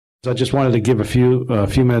I just wanted to give a few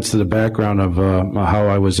minutes to the background of how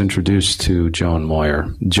I was introduced to Joan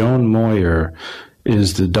Maurer. Joan Maurer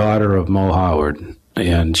is the daughter of Moe Howard,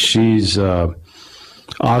 and she's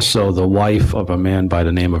also the wife of a man by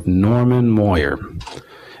the name of Norman Maurer.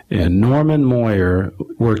 And Norman Maurer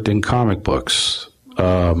worked in comic books. In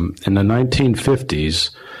the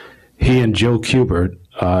 1950s, he and Joe Kubert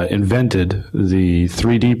invented the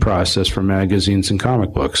 3D process for magazines and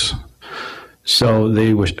comic books. So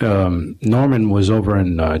they were, Norman was over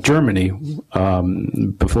in Germany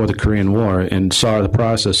before the Korean War and saw the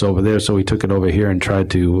process over there, so he took it over here and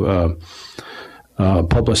tried to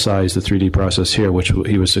publicize the 3D process here, which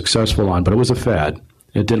he was successful on, but it was a fad.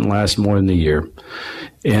 It didn't last more than a year.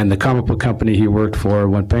 And the comic book company he worked for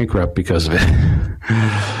went bankrupt because of it.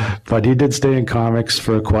 But he did stay in comics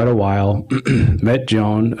for quite a while, met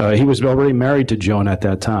Joan. He was already married to Joan at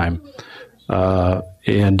that time.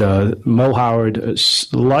 And Moe Howard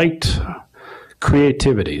liked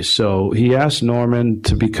creativity, so he asked Norman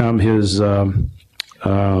to become his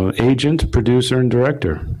agent, producer, and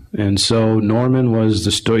director. And so Norman was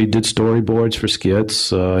he did storyboards for skits.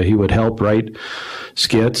 He would help write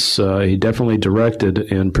skits. He definitely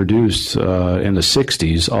directed and produced in the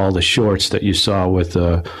 60s all the shorts that you saw with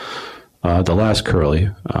the last Curly,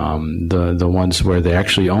 the ones where they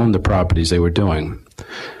actually owned the properties they were doing.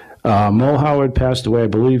 Moe Howard passed away, I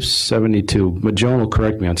believe, 72. But Joan will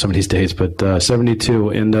correct me on some of these dates, but 72.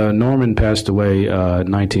 And Norman passed away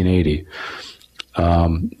 1980.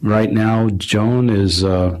 Right now, Joan is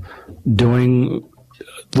doing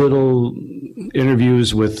little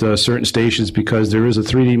interviews with certain stations because there is a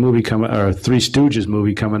 3D movie or Three Stooges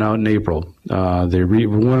movie coming out in April.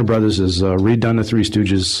 Warner Brothers has redone the Three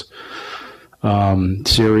Stooges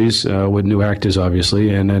series with new actors,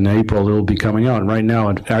 obviously, and in April it'll be coming out. And right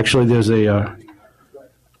now, actually, there's an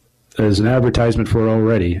advertisement for it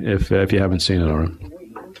already. If you haven't seen it already.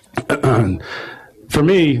 For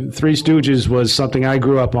me, Three Stooges was something I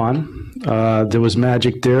grew up on. There was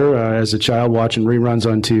magic there as a child watching reruns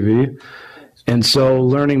on TV, and so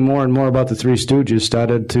learning more and more about the Three Stooges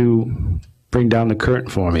started to bring down the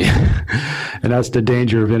curtain for me, and that's the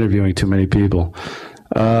danger of interviewing too many people.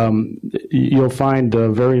 You'll find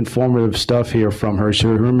very informative stuff here from her.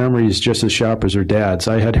 Her memory is just as sharp as her dad's.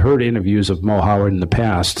 I had heard interviews of Moe Howard in the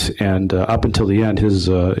past, and up until the end,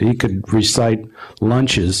 he could recite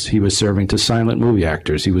lunches he was serving to silent movie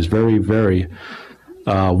actors. He was very, very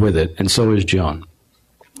with it, and so is Joan.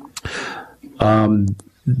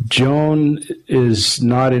 Joan is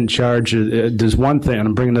not in charge. There's one thing, and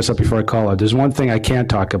I'm bringing this up before I call her. There's one thing I can't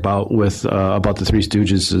talk about about the Three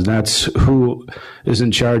Stooges, and that's who is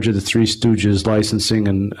in charge of the Three Stooges licensing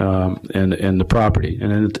and the property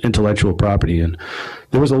and intellectual property. And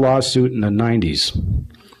there was a lawsuit in the 90s,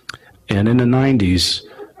 and in the 90s,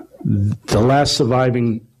 the last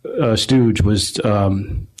surviving Stooge was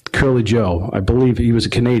Curly Joe. I believe he was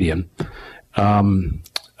a Canadian.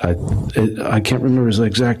 I can't remember his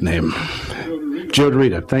exact name. Joe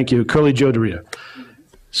DeRita. Thank you. Curly Joe DeRita.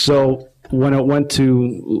 So when it went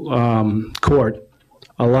to court,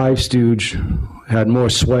 a live Stooge had more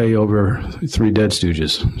sway over three dead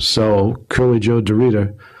Stooges. So Curly Joe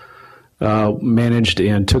DeRita managed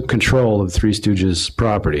and took control of Three Stooges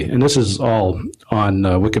property. And this is all on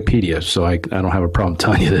Wikipedia, so I don't have a problem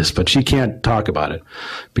telling you this, but she can't talk about it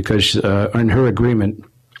because in her agreement,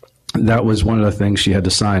 that was one of the things she had to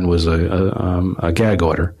sign was a gag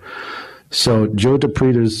order. So Joe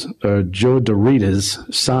DeRita's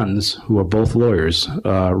sons, who are both lawyers,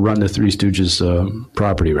 run the Three Stooges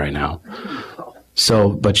property right now.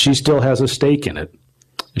 So, but she still has a stake in it.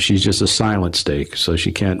 She's just a silent stake, so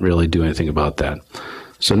she can't really do anything about that.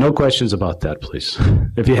 So no questions about that, please.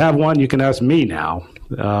 If you have one, you can ask me now,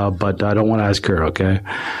 but I don't want to ask her, okay?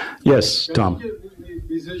 Yes, Tom.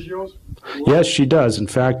 Residuals? Yes, she does. In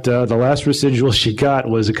fact, the last residual she got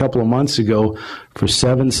was a couple of months ago for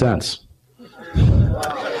 7 cents.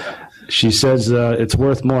 She says it's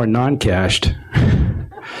worth more non-cashed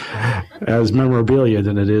as memorabilia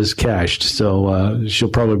than it is cashed, so she'll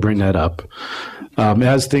probably bring that up.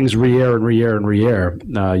 As things re-air and re-air and re-air,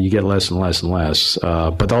 you get less and less and less.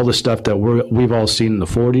 But all the stuff that we've all seen in the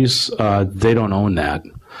 40s, they don't own that.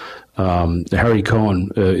 Harry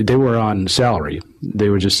Cohn, they were on salary. They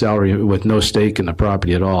were just salary with no stake in the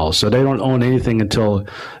property at all. So they don't own anything until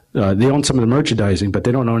they own some of the merchandising, but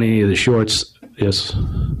they don't own any of the shorts. Yes.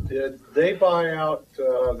 Did they buy out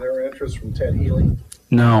their interest from Ted Healy?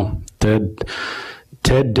 No, Ted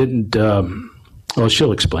didn't. Well,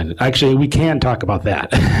 she'll explain it. Actually, we can talk about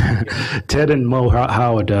that. Ted and Moe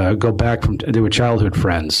Howard go back they were childhood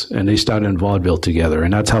friends, and they started in vaudeville together,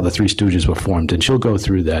 and that's how the Three Stooges were formed, and she'll go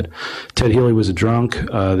through that. Ted Healy was a drunk.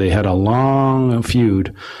 They had a long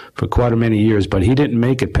feud for quite a many years, but he didn't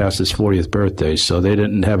make it past his 40th birthday, so they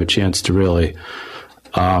didn't have a chance to really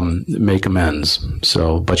make amends.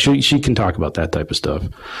 So, but she can talk about that type of stuff.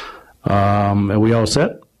 Are we all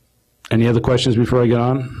set? Any other questions before I get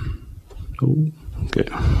on? Ooh. Okay.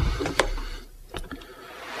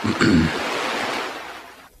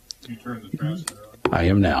 You turn the transmitter on. I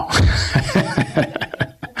am now.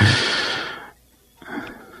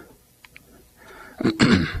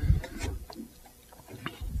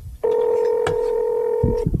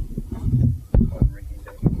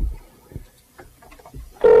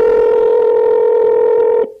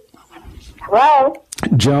 Hello?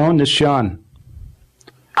 Joan, this is Sean.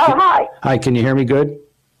 Oh, hi. Hi, can you hear me good?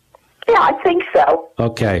 Yeah, I think so.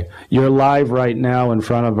 Okay. You're live right now in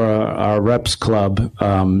front of our Reps Club,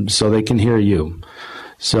 so they can hear you.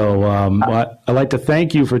 So I'd like to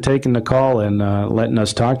thank you for taking the call and letting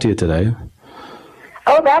us talk to you today.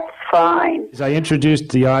 Oh, that's fine. As I introduced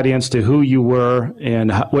the audience to who you were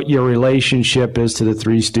and what your relationship is to the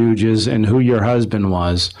Three Stooges and who your husband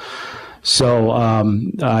was. So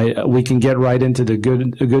we can get right into the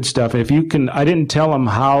good stuff. If you can, I didn't tell them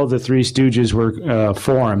how the Three Stooges were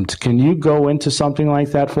formed. Can you go into something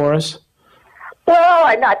like that for us? Well,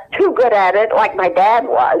 I'm not too good at it like my dad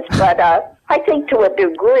was, but I think to a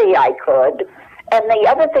degree I could. And the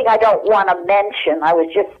other thing I don't want to mention, I was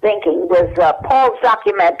just thinking, was Paul's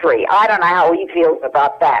documentary. I don't know how he feels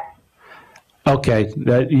about that. Okay,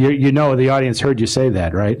 you know the audience heard you say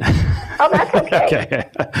that, right? Oh, that's okay. Okay,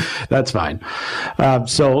 that's fine.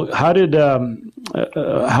 So how did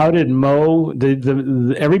Moe?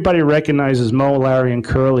 Everybody recognizes Moe, Larry, and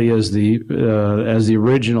Curly as the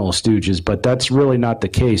original Stooges, but that's really not the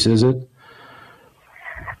case, is it?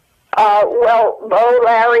 Well, Moe,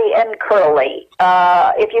 Larry, and Curly.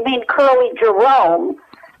 If you mean Curly Jerome,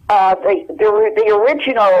 the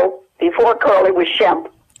original before Curly was Shemp.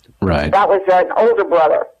 Right. That was an older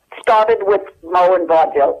brother. Started with Moe and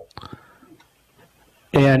vaudeville.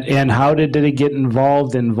 And how did he get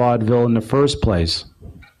involved in vaudeville in the first place?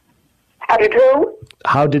 How did who?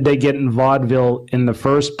 How did they get in vaudeville in the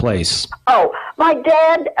first place? Oh, my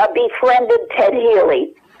dad befriended Ted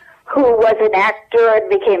Healy, who was an actor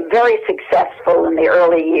and became very successful in the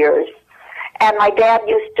early years. And my dad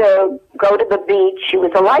used to go to the beach. He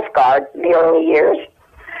was a lifeguard in the early years.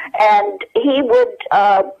 And he would,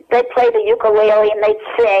 they'd play the ukulele and they'd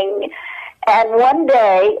sing. And one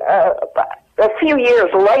day, a few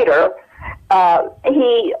years later,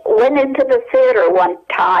 he went into the theater one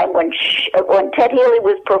time when Ted Healy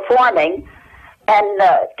was performing, and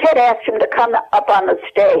Ted asked him to come up on the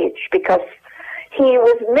stage because he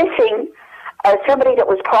was missing somebody that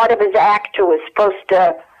was part of his act who was supposed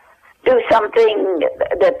to do something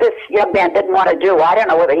that this young man didn't want to do. I don't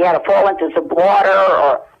know whether he had to fall into some water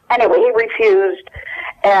or... Anyway, he refused,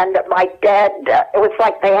 and my dad, it was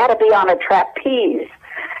like they had to be on a trapeze.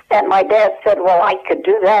 And my dad said, well, I could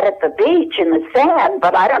do that at the beach in the sand,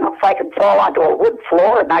 but I don't know if I could fall onto a wood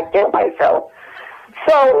floor and not kill myself.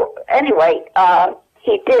 So anyway,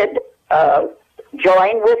 he did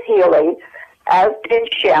join with Healy, as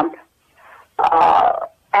did Shemp,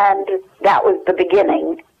 and that was the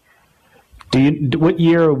beginning. What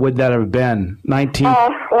year would that have been? 19?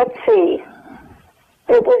 Let's see.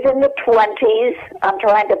 It was in the 20s. I'm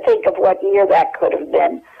trying to think of what year that could have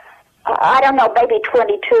been. I don't know, maybe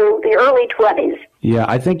 22, the early 20s. Yeah,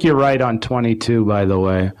 I think you're right on 22, by the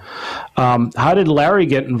way. How did Larry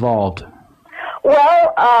get involved?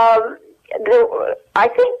 Well, I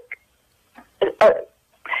think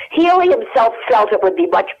Healy himself felt it would be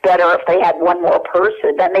much better if they had one more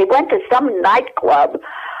person. And they went to some nightclub,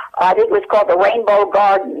 I think it was called the Rainbow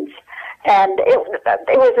Gardens. And it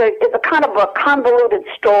was a kind of a convoluted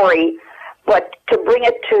story, but to bring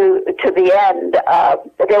it to the end,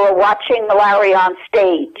 they were watching Larry on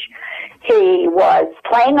stage. He was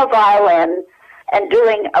playing a violin and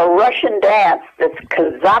doing a Russian dance, this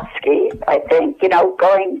Kazatsky, I think,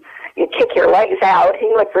 you kick your legs out. He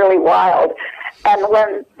looked really wild. And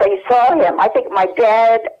when they saw him, I think my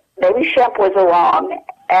dad, maybe Shemp was along,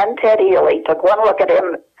 and Ted Healy took one look at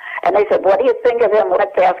him. And they said, what do you think of him?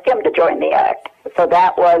 Let's ask him to join the act. So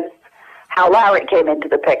that was how Larry came into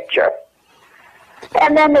the picture.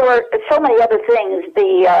 And then there were so many other things.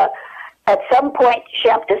 At some point,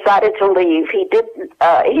 Shemp decided to leave.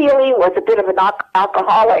 Healy was a bit of an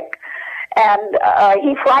alcoholic, and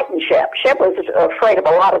he frightened Shemp. Shemp was afraid of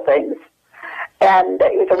a lot of things. And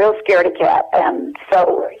he was a real scaredy cat. And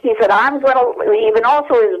so he said, I'm going to leave. And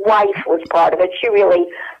also his wife was part of it. She really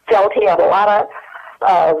felt he had a lot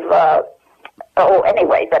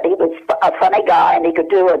anyway, that he was a funny guy and he could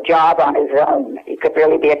do a job on his own. He could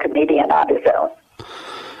really be a comedian on his own.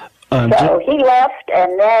 So he left,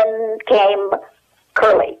 and then came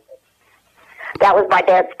Curly. That was my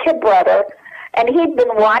dad's kid brother, and he'd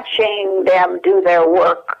been watching them do their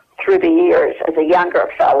work through the years as a younger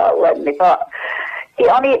fellow. And the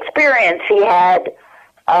only experience he had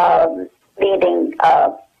meeting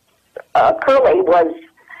Curly was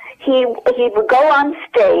he would go on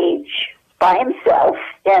stage by himself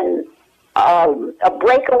in a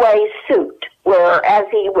breakaway suit, where as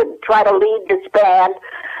he would try to lead this band,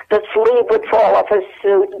 the sleeve would fall off his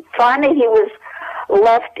suit. And finally, he was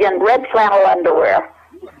left in red flannel underwear.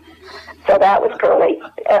 So that was Curly.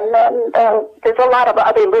 And then there's a lot of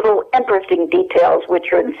other little interesting details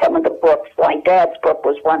which are in some of the books. Like Dad's book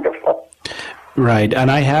was wonderful. Right,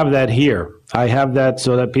 and I have that here. I have that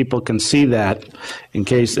so that people can see that in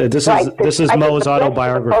case this is Moe's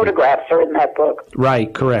autobiography. The photographs are in that book.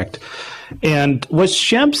 Right, correct. And was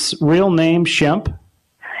Shemp's real name Shemp?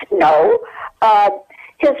 No.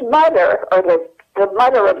 His mother, or the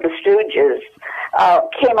mother of the Stooges,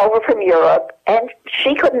 came over from Europe, and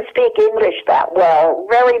she couldn't speak English that well,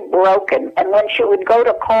 very broken. And when she would go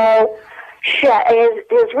to call,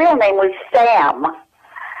 his real name was Sam.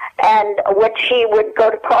 And when she would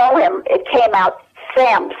go to call him, it came out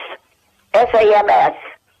Samps, S-A-M-S,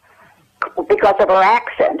 because of her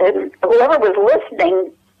accent. And whoever was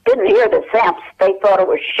listening didn't hear the Samps. They thought it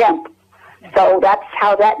was Shemp. So that's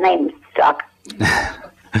how that name stuck.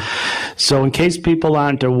 So in case people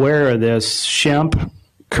aren't aware of this, Shemp,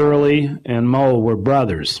 Curly, and Moe were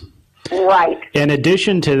brothers. Right. In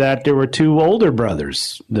addition to that, there were two older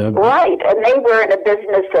brothers. Right, and they were in a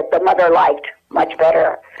business that the mother liked much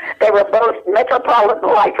better. They were both Metropolitan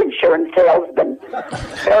life insurance salesmen,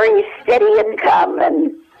 very steady income,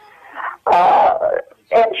 and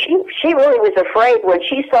she really was afraid when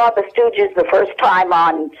she saw the Stooges the first time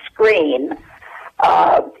on screen.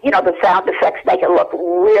 The sound effects make it look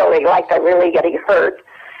really like they're really getting hurt.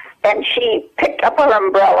 And she picked up her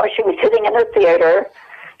umbrella. She was sitting in a theater.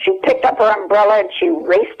 She picked up her umbrella and she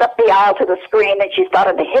raced up the aisle to the screen, and she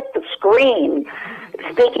started to hit the screen,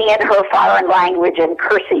 speaking in her foreign language and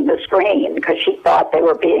cursing the screen because she thought they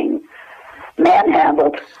were being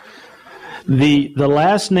manhandled. The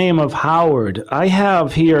last name of Howard, I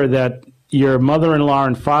have here that your mother-in-law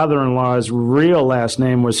and father-in-law's real last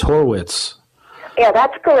name was Horwitz. Yeah,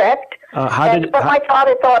 that's correct. But my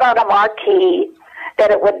father thought on a marquee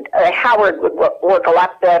that it would Howard would work a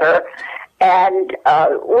lot better, and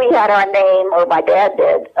we had our name, or my dad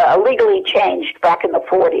did, legally changed back in the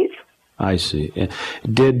 40s. I see.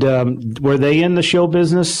 Were they in the show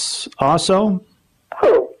business also?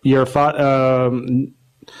 Who? Your the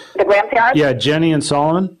grandparents? Yeah, Jenny and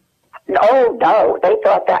Solomon? No, they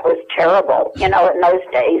thought that was terrible, in those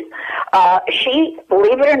days. She,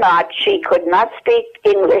 believe it or not, she could not speak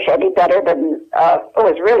English any better than, it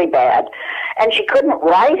was really bad. And she couldn't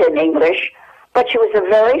write in English, but she was a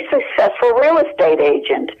very successful real estate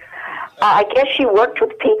agent. I guess she worked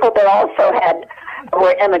with people that also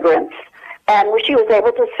were immigrants. And she was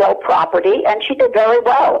able to sell property, and she did very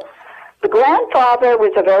well. The grandfather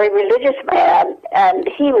was a very religious man, and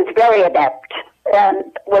he was very inept and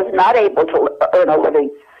was not able to earn a living.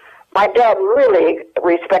 My dad really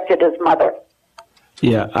respected his mother.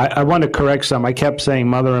 Yeah, I want to correct some. I kept saying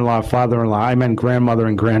mother-in-law, father-in-law. I meant grandmother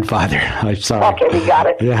and grandfather. I'm sorry. Okay, we got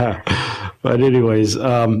it. Yeah. But anyways,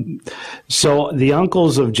 so the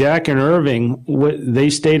uncles of Jack and Irving, they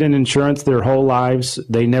stayed in insurance their whole lives.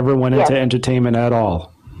 They never went into entertainment at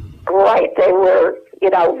all. Right. They were,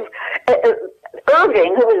 Irving,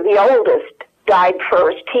 who was the oldest, died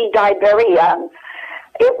first. He died very young.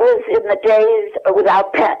 It was in the days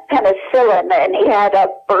without penicillin, and he had a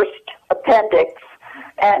burst appendix,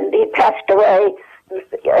 and he passed away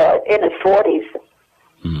in his 40s.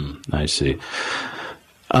 I see.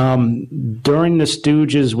 During the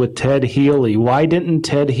Stooges with Ted Healy, why didn't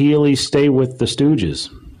Ted Healy stay with the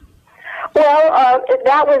Stooges? Well,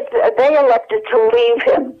 they elected to leave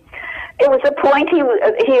him. It was a point he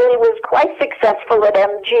was quite successful at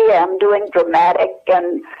MGM doing dramatic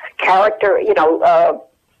and character,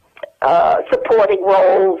 supporting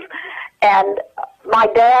roles. And my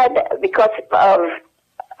dad, because of,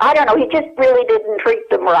 I don't know, he just really didn't treat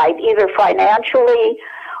them right, either financially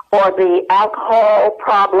or the alcohol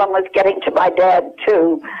problem was getting to my dad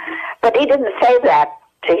too. But he didn't say that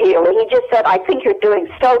to Healy. He just said, I think you're doing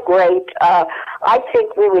so great. I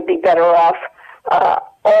think we would be better off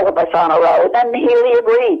all of us on a road, and Healy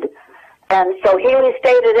agreed. And so Healy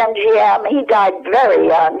stayed at MGM. He died very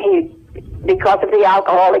young. Because of the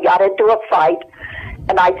alcohol, he got into a fight.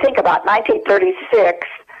 And I think about 1936,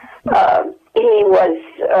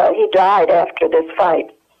 he died after this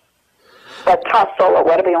fight. A tussle, or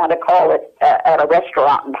whatever you want to call it, at a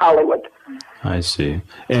restaurant in Hollywood. I see.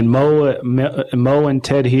 And Moe and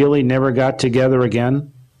Ted Healy never got together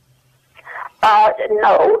again?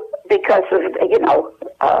 No, because of,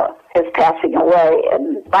 his passing away.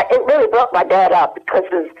 And it really broke my dad up because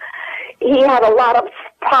he had a lot of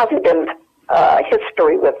positive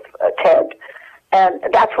history with Ted. And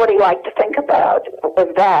that's what he liked to think about,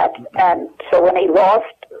 was that. And so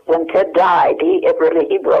when Ted died,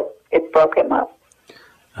 it broke him up.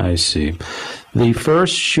 I see. The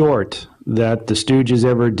first short that the Stooges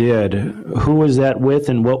ever did, who was that with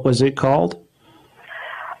and what was it called?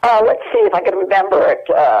 Let's see if I can remember it.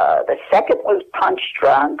 The second was Punch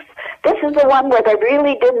Drunks. This is the one where they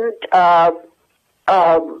really didn't,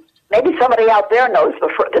 maybe somebody out there knows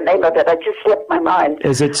the name of it. I just slipped my mind.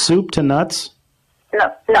 Is it Soup to Nuts?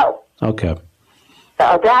 No. Okay.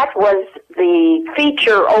 That was the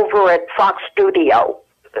feature over at Fox Studio,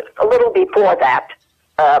 a little before that,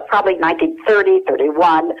 probably 1930,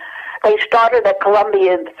 31. They started at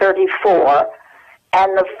Columbia in 34,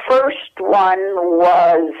 and the first one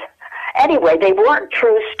was, anyway, they weren't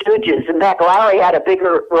true Stooges. In fact, Larry had a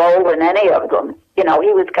bigger role than any of them. He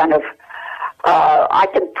was kind of, I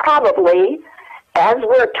can probably, as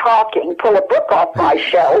we're talking, pull a book off my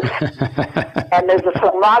shelf, and there's a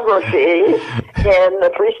filmography in the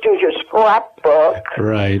Three Stooges scrapbook,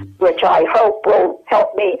 right, which I hope will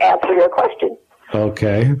help me answer your question.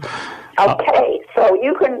 Okay. Okay, so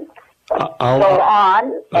you can go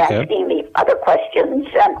on asking me other questions,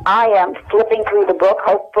 and I am flipping through the book.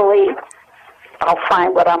 Hopefully, I'll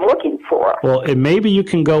find what I'm looking for. Well, and maybe you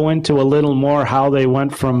can go into a little more how they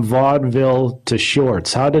went from vaudeville to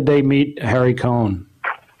shorts. How did they meet Harry Cohn?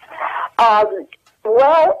 I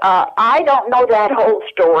don't know that whole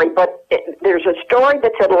story, but there's a story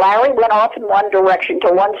that said Larry went off in one direction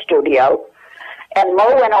to one studio, and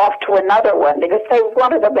Moe went off to another one because they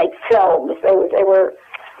wanted to make films. They were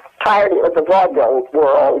tired of the vaudeville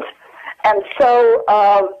world. And so,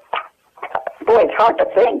 boy, it's hard to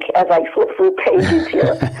think as I flip through pages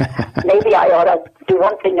here. Maybe I ought to do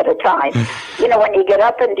one thing at a time. When you get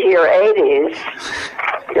up into your 80s,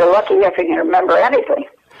 you're lucky if you can remember anything.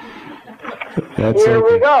 Here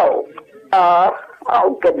we go.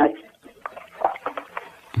 Oh, goodness.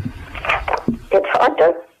 It's hard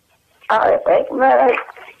to... All right, wait a minute.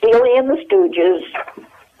 Healy and the Stooges.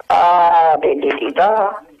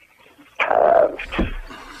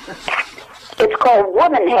 It's called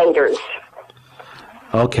Woman Haters.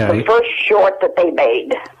 Okay. The first short that they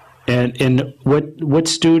made. And what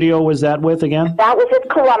studio was that with again? That was at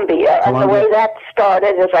Columbia. And the way that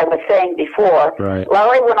started, as I was saying before, right.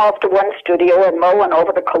 Larry went off to one studio and Moe went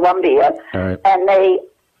over to Columbia. Right. And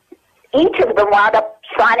each of them wound up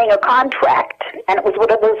signing a contract. And it was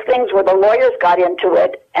one of those things where the lawyers got into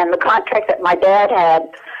it, and the contract that my dad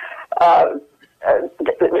had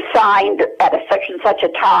it was signed at such and such a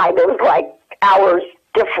time. It was like hours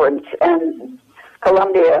difference, and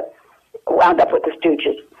Columbia wound up with the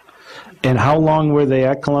Stooges. And how long were they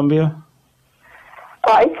at Columbia?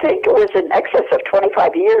 I think it was in excess of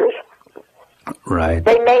 25 years. Right.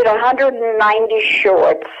 They made 190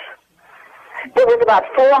 shorts. There was about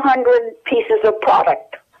 400 pieces of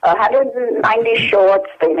product. 190 shorts.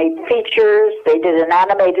 They made features. They did an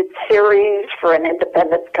animated series for an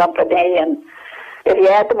independent company. And if you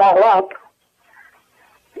add them all up,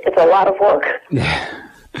 it's a lot of work.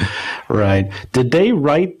 Right. Did they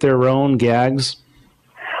write their own gags?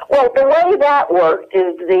 Well, the way that worked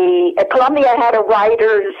is Columbia had a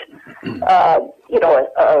writers,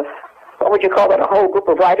 what would you call it, a whole group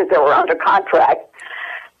of writers that were under contract,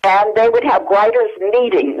 and they would have writers'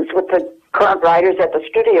 meetings with the current writers at the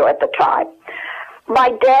studio at the time.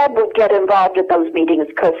 My dad would get involved in those meetings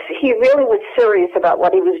because he really was serious about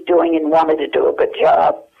what he was doing and wanted to do a good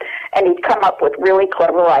job, and he'd come up with really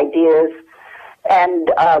clever ideas.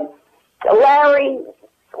 And Larry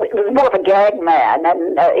was more of a gag man,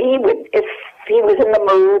 and he would, if he was in the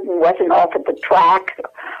mood and wasn't off at the track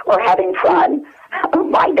or having fun,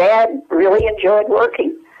 my dad really enjoyed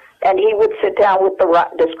working, and he would sit down with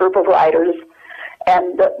this group of writers,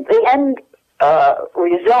 and the end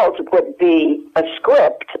result would be a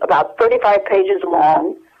script about 35 pages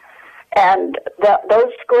long, and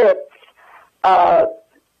those scripts,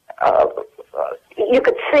 you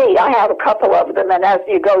could see, I have a couple of them, and as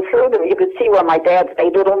you go through them, you could see where my dad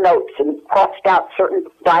made little notes and crossed out certain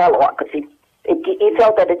dialogue, because he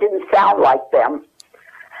felt that it didn't sound like them.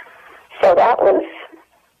 So that was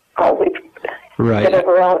all we. Right.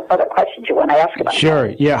 Whatever other questions you want to ask about.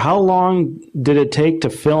 Sure. Yeah. How long did it take to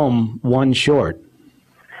film one short?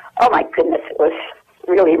 Oh my goodness, it was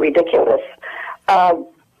really ridiculous.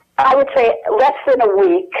 I would say less than a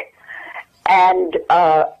week. And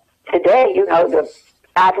today, you know, the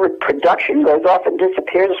average production goes off and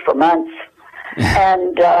disappears for months.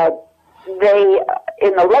 And they,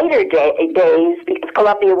 in the later days, because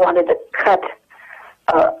Columbia wanted to cut,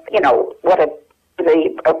 you know,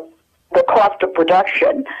 the cost of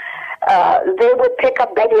production, they would pick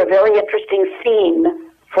up maybe a very interesting scene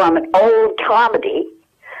from an old comedy,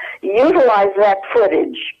 utilize that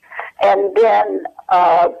footage, and then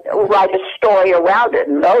write a story around it.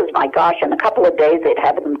 And those, my gosh, in a couple of days they'd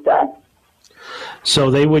have them done.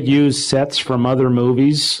 So they would use sets from other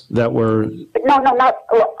movies that were... No, not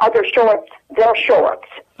other shorts. They're shorts.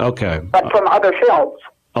 Okay. But from other films.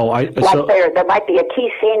 There might be a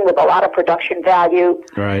key scene with a lot of production value.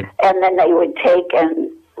 Right. And then they would take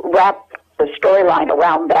and wrap the storyline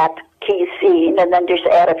around that key scene and then just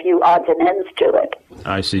add a few odds and ends to it.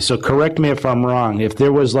 I see. So correct me if I'm wrong. If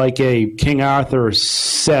there was like a King Arthur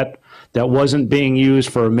set that wasn't being used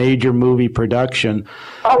for a major movie production,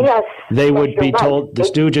 they would be told, the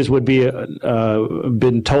Stooges would be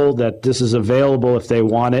been told that this is available if they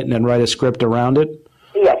want it, and then write a script around it?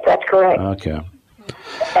 Yes, that's correct. Okay.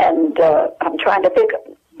 And I'm trying to think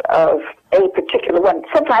of a particular one.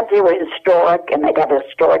 Sometimes they were historic, and they'd have a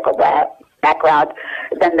historical background.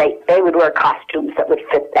 Then they would wear costumes that would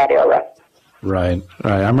fit that era. Right.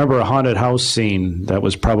 I remember a haunted house scene that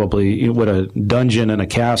was probably with a dungeon and a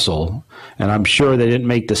castle, and I'm sure they didn't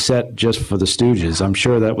make the set just for the Stooges. I'm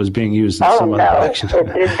sure that was being used in some other production.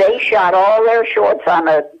 They shot all their shorts on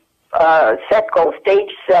a set called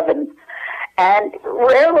Stage 7, and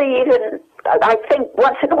rarely even, I think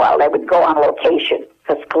once in a while they would go on location,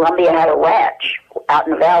 because Columbia had a ranch out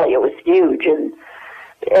in the valley. It was huge, and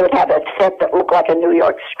it would have a set that looked like a New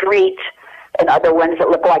York street, and other ones that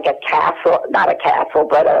look like a castle, not a castle,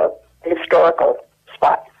 but a historical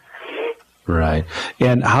spot. Right.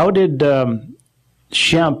 And how did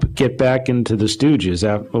Shemp get back into the Stooges?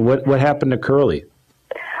 What happened to Curly?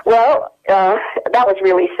 Well, that was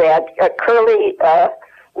really sad. Curly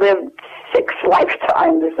lived 6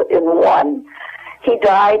 lifetimes in one. He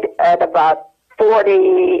died at about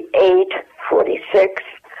 48, 46.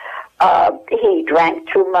 He drank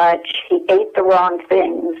too much. He ate the wrong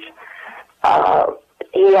things.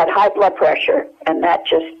 He had high blood pressure, and that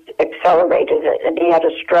just accelerated it, and he had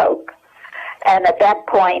a stroke. And at that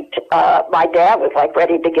point, my dad was like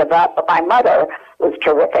ready to give up, but my mother was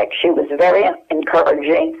terrific. She was very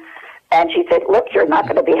encouraging, and she said, look, you're not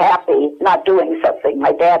going to be happy not doing something.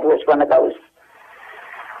 My dad was one of those,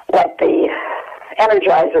 like the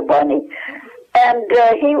Energizer Bunny, and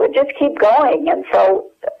he would just keep going. And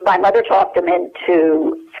so my mother talked him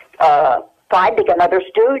into finding another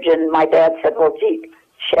Stooge, and my dad said, well, gee,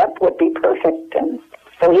 Shemp would be perfect, and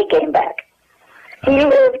so he came back. He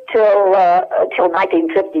lived till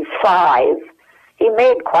 1955. He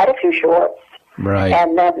made quite a few shorts, right,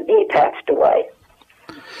 and then he passed away.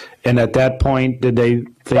 And at that point, did they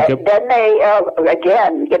think of... Then they,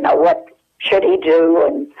 again, you know, what should he do?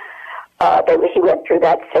 And he went through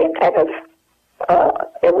that same kind of,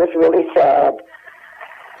 it was really sad.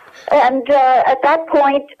 And at that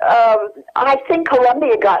point, I think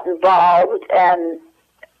Columbia got involved, and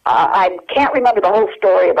I can't remember the whole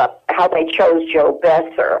story about how they chose Joe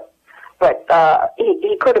Besser, but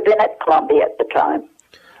he could have been at Columbia at the time.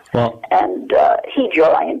 Well, and he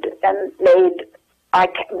joined and made,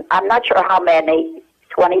 I'm not sure how many,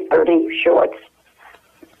 20, 30 shorts.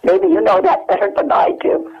 Maybe you know that better than I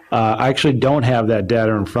do. I actually don't have that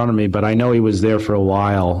data in front of me, but I know he was there for a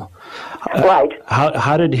while. Right.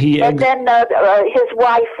 How did he... And then his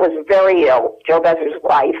wife was very ill, Joe Besser's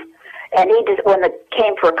wife, and he just, when it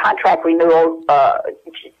came for a contract renewal,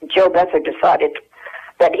 Joe Besser decided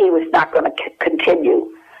that he was not going to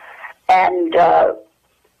continue. And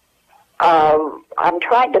I'm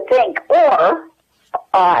trying to think, or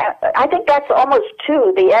I think that's almost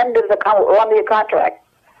to the end of the Columbia contract.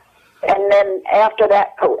 And then after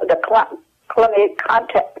that, the Columbia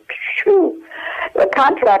the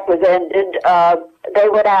contract was ended. They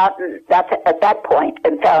went out and at that point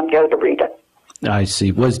and found Joe DeRita. I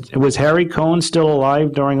see. Was Harry Cohn still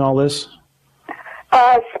alive during all this?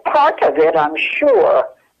 Part of it, I'm sure.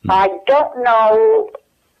 I don't know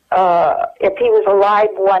if he was alive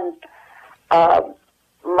when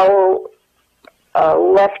Moe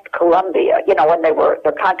left Columbia. You know, when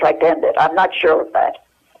the contract ended. I'm not sure of that.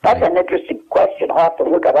 That's an interesting question. I'll have to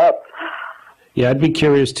look it up. Yeah, I'd be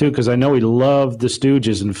curious too, because I know he loved the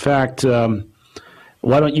Stooges. In fact,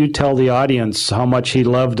 why don't you tell the audience how much he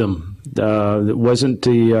loved them? Wasn't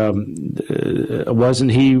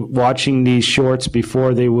he watching these shorts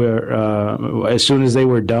before they were, as soon as they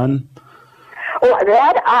were done? Well,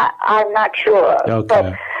 that I'm not sure. Okay.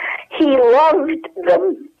 But he loved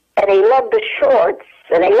them, and he loved the shorts,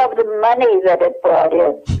 and he loved the money that it brought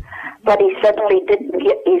in. But he certainly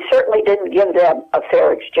didn't give them a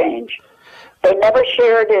fair exchange. They never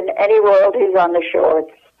shared in any royalties on the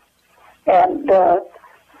shorts. And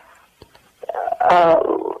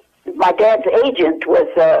my dad's agent was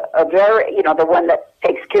a very, the one that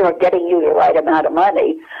takes care of getting you the right amount of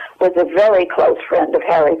money, was a very close friend of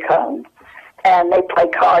Harry Cohn. And they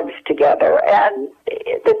played cards together. And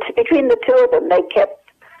between the two of them, they kept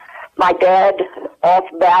my dad off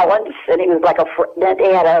balance, and he was like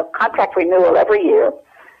they had a contract renewal every year.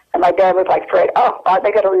 And my dad was like, Fred, are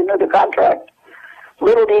they going to renew the contract?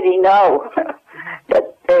 Little did he know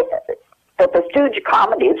that the Stooge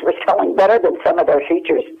comedies were selling better than some of their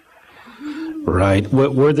features. Right.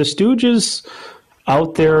 Were the Stooges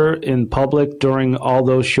out there in public during all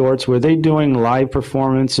those shorts? Were they doing live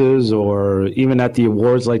performances or even at the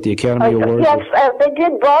awards, like the Academy Awards? Yes, they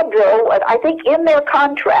did vaudeville. I think in their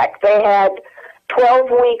contract they had 12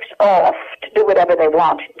 weeks off to do whatever they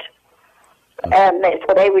wanted. And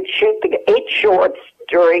so they would shoot the 8 shorts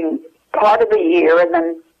during part of the year, and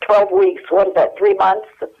then 12 weeks, what is that, 3 months?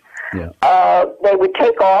 Yeah. They would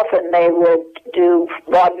take off and they would do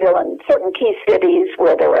vaudeville in certain key cities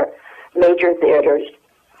where there were major theaters.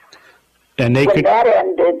 And when that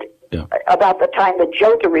ended, about the time that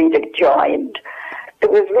Joe DeRita joined, there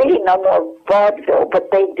was really no more vaudeville,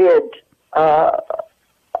 but they did,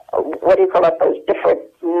 those different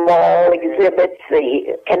mall exhibits,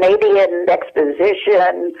 the Canadian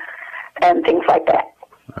Exposition, and things like that.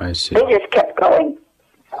 I see. They just kept going.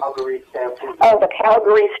 Calgary Stampede. Oh, the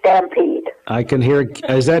Calgary Stampede. I can hear.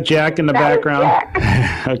 Is that Jack in the background?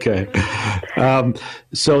 Jack. Okay.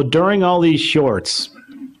 So during all these shorts,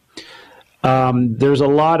 there's a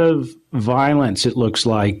lot of violence, it looks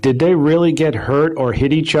like. Did they really get hurt or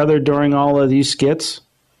hit each other during all of these skits?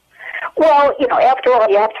 Well, after all,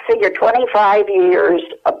 you have to figure 25 years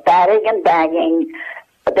of batting and banging.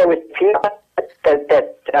 There was few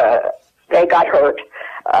that they got hurt.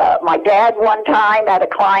 My dad one time had to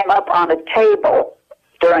climb up on a table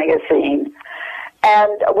during a scene.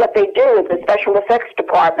 And what they do is the special effects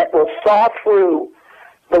department will saw through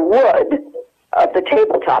the wood of the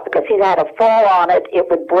tabletop, because he had a fall on it. It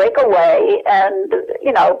would break away and,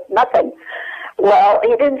 nothing. Well,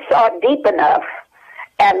 he didn't saw it deep enough.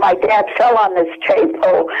 And my dad fell on this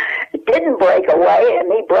table. It didn't break away,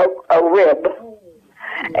 and he broke a rib.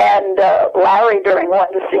 And Larry, during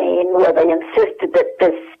one scene where they insisted that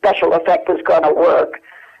this special effect was going to work,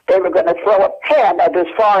 they were going to throw a pen at his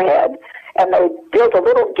forehead, and they built a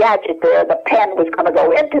little gadget there. The pen was going to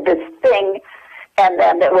go into this thing, and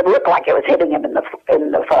then it would look like it was hitting him in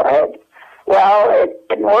the forehead. Well, it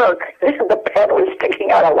didn't work. The pen was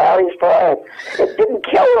sticking out of Larry's forehead. It didn't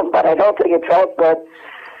kill him, but I don't think it felt good.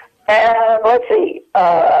 And let's see, they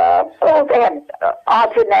had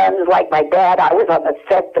odds and ends, like my dad. I was on the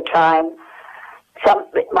set at the time.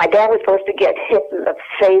 My dad was supposed to get hit in the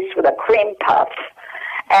face with a cream puff.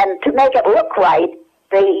 And to make it look right,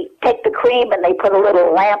 they take the cream and they put a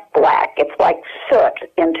little lamp black. It's like soot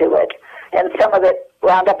into it. And some of it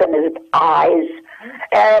wound up in his eyes.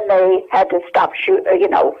 And they had to stop shooting,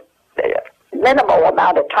 minimal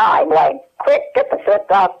amount of time, like, quick, get the set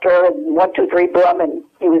doctor, and 1, 2, 3, boom, and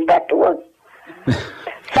he was back to work.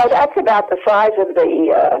 So that's about the size of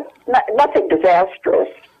the, nothing disastrous.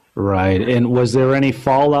 Right. And was there any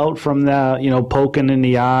fallout from the, poking in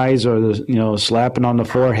the eyes or the, slapping on the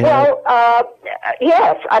forehead? Well,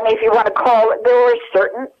 yes. I mean, if you want to call it, there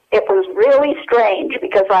were it was really strange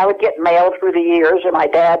because I would get mail through the years, and my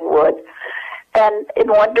dad would. And in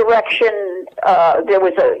one direction, there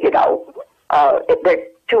was they're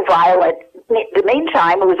too violent. In the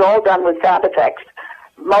meantime, it was all done with sound effects.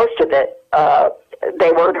 Most of it,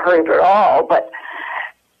 they weren't heard at all, but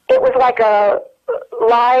it was like a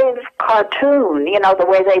live cartoon, the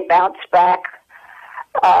way they bounced back.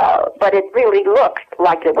 But it really looked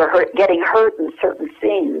like they were getting hurt in certain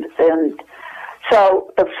scenes. And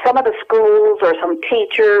so some of the schools or some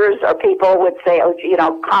teachers or people would say,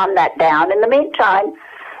 calm that down. In the meantime,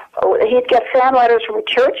 he'd get fan letters from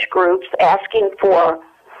church groups asking for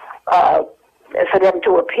them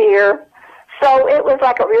to appear. So it was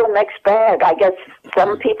like a real mixed bag. I guess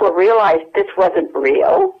some people realized this wasn't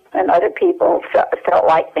real, and other people felt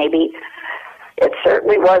like maybe it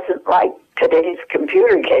certainly wasn't like today's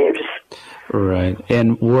computer games. Right.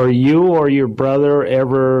 And were you or your brother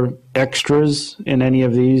ever extras in any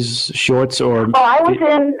of these shorts? Or Oh, I was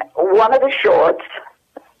in one of the shorts,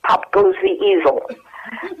 Pop Goes the Easel.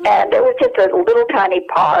 And it was just a little tiny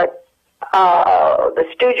part. The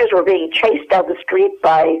Stooges were being chased down the street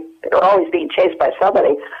they were always being chased by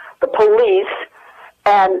somebody, the police.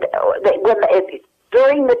 And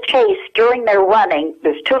during the chase, during their running,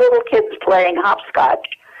 there's two little kids playing hopscotch.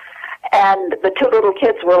 And the two little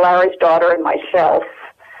kids were Larry's daughter and myself.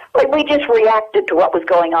 We just reacted to what was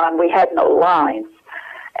going on. We had no lines.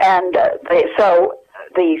 And so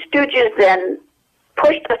the Stooges then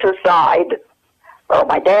pushed us aside. Well,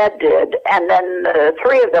 my dad did. And then the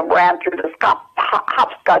three of them ran through the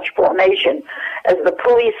hopscotch formation as the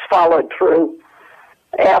police followed through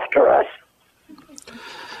after us.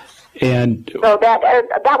 And so that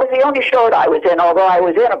was the only short I was in, although I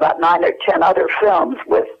was in about 9 or 10 other films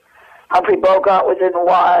with Humphrey Bogart was in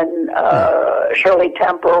one, Shirley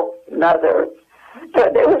Temple, another. So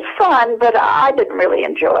it was fun, but I didn't really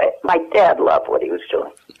enjoy it. My dad loved what he was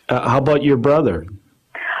doing. How about your brother?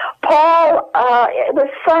 Paul, it was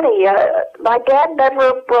funny. My dad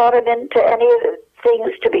never brought him into any of the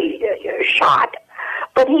things to be shot,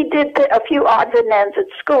 but he did a few odds and ends at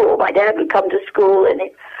school. My dad would come to school, and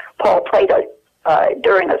Paul played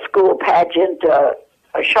during a school pageant a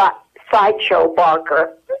sideshow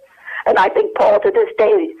barker. And I think Paul, to this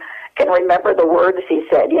day, can remember the words he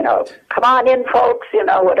said, come on in, folks,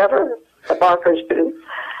 whatever the barkers do.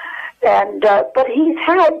 And but he's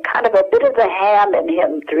had kind of a bit of the ham in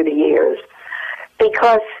him through the years,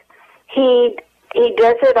 because he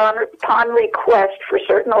does it upon request for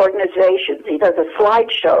certain organizations. He does a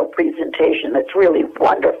slideshow presentation that's really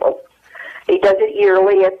wonderful. He does it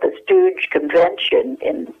yearly at the Stooge Convention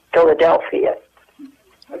in Philadelphia.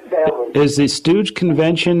 Is the Stooge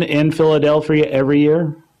Convention in Philadelphia every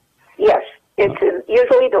year? Yes, it's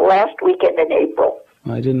usually the last weekend in April.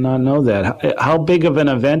 I did not know that. How big of an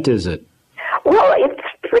event is it? Well, it's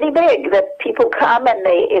pretty big. That people come, and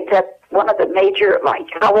it's at one of the major, like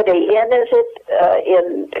Holiday Inn, is it,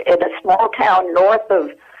 in a small town north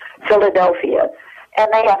of Philadelphia. And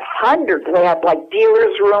they have hundreds. They have like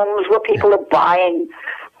dealers' rooms where people are buying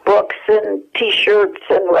books and T-shirts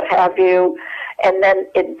and what have you. And then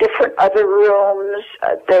in different other rooms,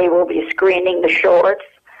 they will be screening the shorts.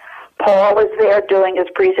 Paul is there doing his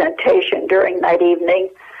presentation during that evening.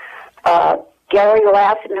 Gary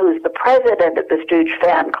Lassen, who's the president of the Stooge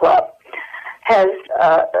Fan Club, has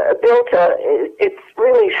built it's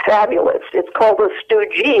really fabulous. It's called the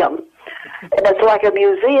Stoogeum, and it's like a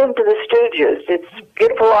museum to the Stooges. It's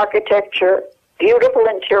beautiful architecture, beautiful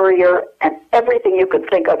interior, and everything you could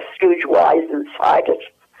think of Stooge-wise inside it.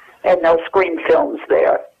 And they'll screen films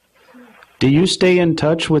there. Do you stay in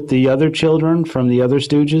touch with the other children from the other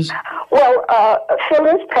Stooges? Well,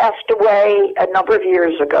 Phyllis passed away a number of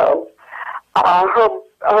years ago. Her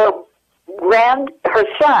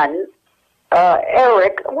son,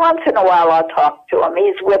 Eric, once in a while I'll talk to him.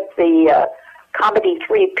 He's with the Comedy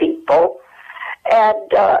 3 people.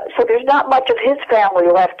 And so there's not much of his family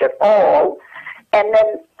left at all. And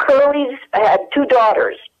then Curly's had two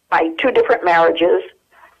daughters by two different marriages.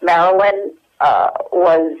 Marilyn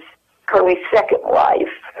was Curly's second wife.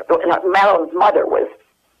 Marilyn's mother was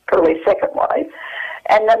Curly's second wife.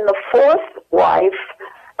 And then the fourth wife,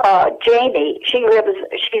 Janie, she's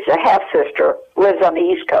a half-sister, lives on the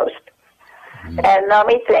East Coast. Mm-hmm. And let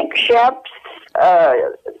me think, Shemp's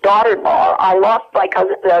daughter-in-law, I lost my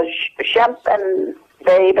cousin, Shemp and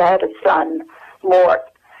Babe had a son, Mort,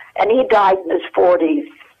 and he died in his 40s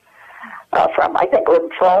from, I think,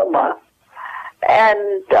 lymphoma.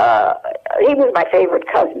 And he was my favorite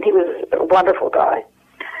cousin. He was a wonderful guy.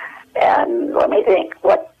 And let me think.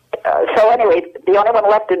 So anyway, the only one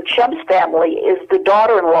left in Shemp's family is the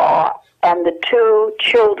daughter-in-law and the two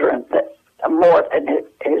children that Mort and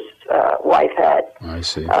his wife had. I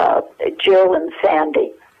see. Jill and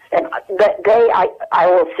Sandy. And I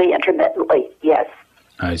will see intermittently, yes.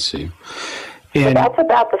 I see. And that's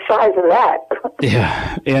about the size of that.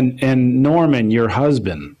 Yeah. And Norman, your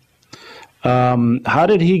husband, how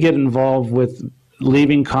did he get involved with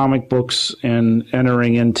leaving comic books and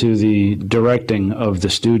entering into the directing of the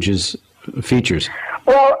Stooges features?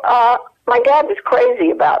 Well, my dad was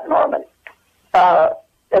crazy about Norman,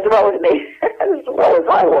 as well as me, as well as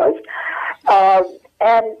I was.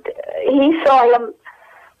 And he saw him,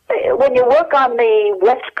 when you work on the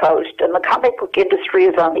West Coast and the comic book industry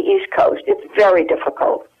is on the East Coast, it's very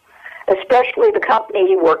difficult. Especially the company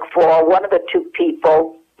he worked for, one of the two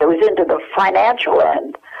people that was into the financial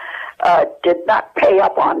end, did not pay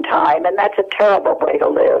up on time, and that's a terrible way to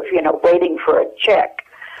live, waiting for a check.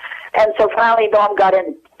 And so finally Norm got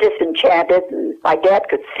disenchanted, and my dad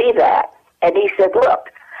could see that. And he said, look,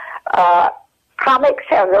 comics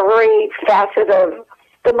have every facet of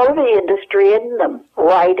the movie industry in them.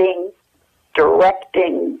 Writing,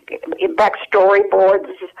 directing, in fact, storyboards.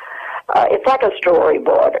 It's like a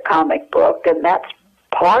storyboard, a comic book, and that's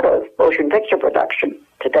part of motion picture production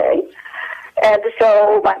today. And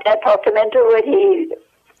so my dad talked him into it. He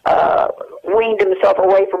weaned himself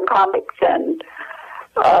away from comics, and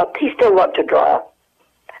he still loved to draw.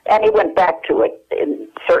 And he went back to it in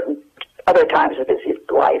certain other times of his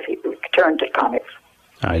life. He returned to comics.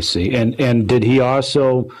 I see. And did he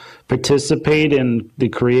also participate in the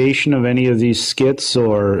creation of any of these skits,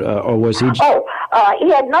 or was he? He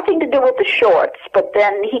had nothing to do with the shorts, but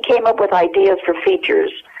then he came up with ideas for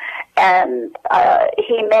features, and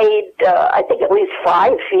he made, I think, at least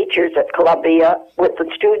 5 features at Columbia with the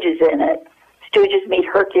Stooges in it. Stooges Meet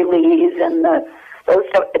Hercules and those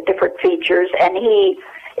different features. And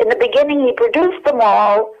in the beginning, he produced them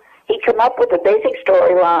all. He came up with a basic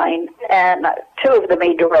storyline, and 2 of them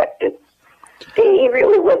he directed. He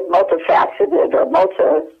really was multifaceted or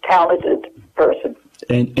multi-talented person.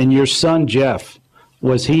 And your son, Jeff,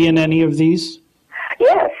 was he in any of these?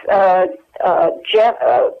 Yes. Jeff,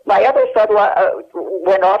 my other son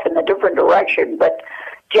went off in a different direction, but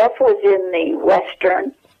Jeff was in the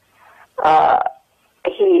Western.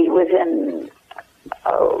 He was in...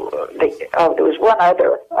 there was one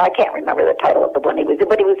other. I can't remember the title of the one he was in,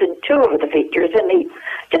 but he was in 2 of the features, and he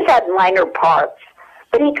just had minor parts.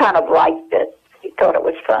 But he kind of liked it. He thought it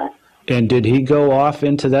was fun. And did he go off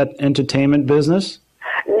into that entertainment business?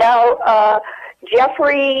 No.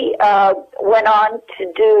 Jeffrey went on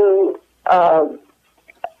to do.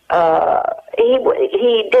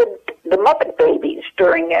 He did the Muppet Babies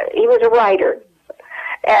during. He was a writer,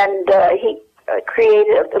 and he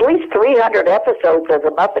created at least 300 episodes of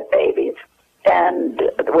the Muppet Babies, and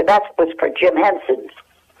that was for Jim Henson's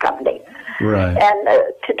company. Right.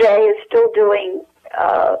 And today is still doing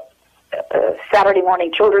Saturday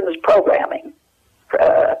morning children's programming.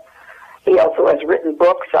 He also has written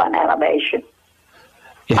books on animation,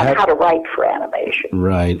 on how to write for animation.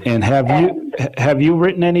 Right. And have you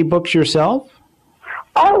written any books yourself?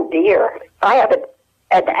 Oh dear, I have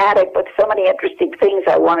an attic with so many interesting things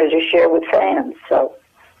I wanted to share with fans. So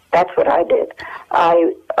that's what I did.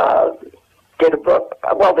 I did a book.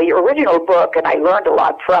 Well, the original book, and I learned a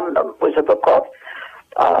lot from them, was a book called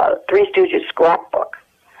Three Stooges Scrapbook,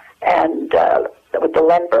 and with the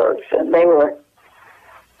Lindberghs, and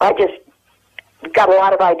I just got a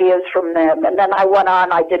lot of ideas from them. And then I went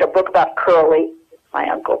on, I did a book about Curly, my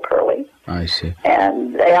Uncle Curly. I see.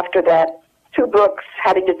 And after that, 2 books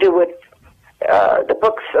having to do with the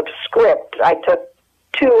books of script. I took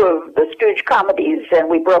 2 of the Stooge comedies, and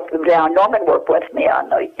we broke them down. Norman worked with me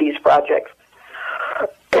on these projects.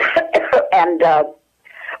 And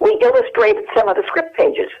we illustrated some of the script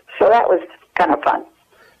pages, so that was kind of fun.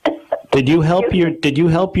 Did you help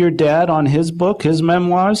your dad on his book, his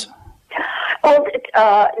memoirs? Oh,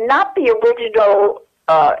 not the original.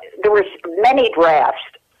 There were many drafts,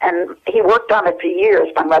 and he worked on it for years.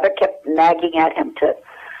 My mother kept nagging at him to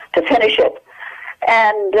finish it.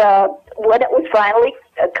 And when it was finally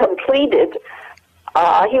completed,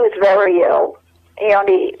 he was very ill.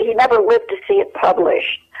 He never lived to see it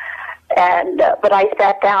published. And but I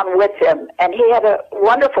sat down with him, and he had a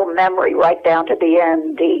wonderful memory right down to the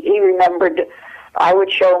end. He remembered. I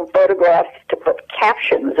would show him photographs to put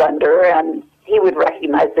captions under, and he would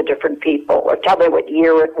recognize the different people or tell me what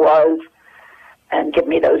year it was and give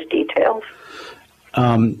me those details.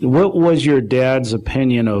 What was your dad's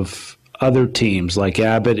opinion of other teams like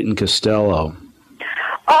Abbott and Costello?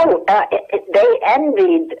 Oh, they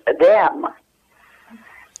envied them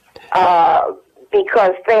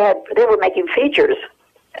because they were making features,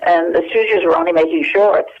 and the Stooges were only making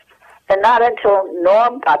shorts. And not until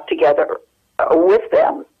Norm got together with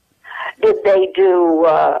them did they do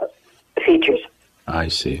features. I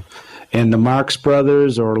see. And the Marx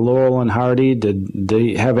Brothers or Laurel and Hardy, did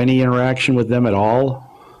they have any interaction with them at all?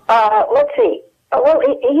 Let's see. Well,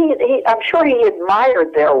 I'm sure he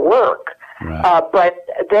admired their work, right. But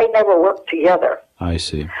they never worked together. I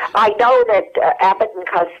see. I know that Abbott and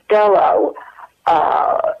Costello,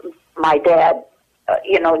 my dad,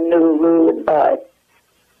 knew Lou and Bud.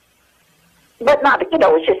 But not,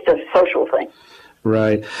 it's just a social thing.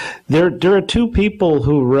 Right. There are 2 people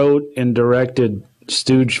who wrote and directed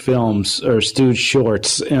Stooge films or Stooge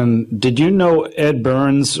shorts. And did you know Ed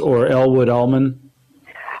Burns or Elwood Ullman?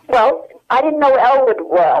 Well, I didn't know Elwood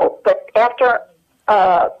well, but after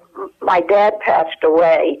my dad passed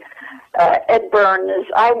away, Ed Burns,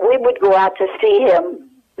 we would go out to see him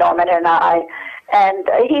Norman and I, and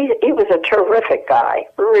he was a terrific guy,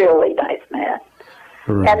 really nice man.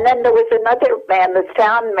 Right. And then there was another man, the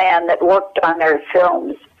sound man that worked on their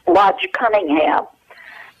films, Lodge Cunningham,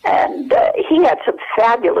 and he had some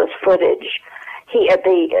fabulous footage.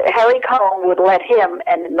 Harry Cohn would let him,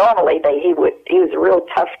 and normally he was a real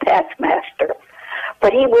tough taskmaster,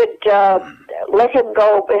 but he would let him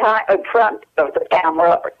go in front of the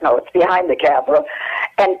camera. No, it's behind the camera,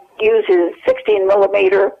 and use his 16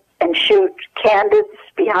 millimeter and shoot candids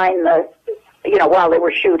behind while they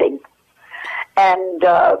were shooting. And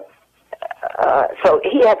so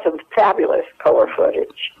he had some fabulous color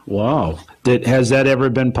footage. Wow. Has that ever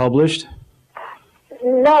been published?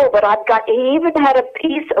 No, but he even had a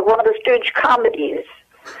piece of one of the Stooge comedies.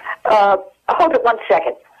 Hold it 1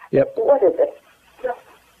 second. Yep. What is it?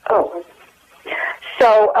 Oh.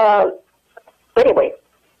 So, anyway,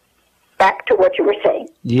 back to what you were saying.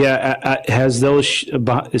 Yeah, has those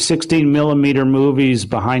 16 millimeter movies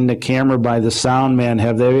behind the camera by the sound man,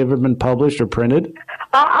 have they ever been published or printed?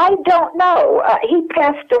 I don't know. He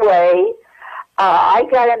passed away. I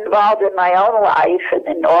got involved in my own life, and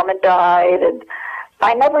then Norman died, and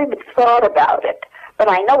I never even thought about it. But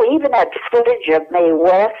I know he even had footage of Mae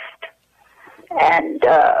West, and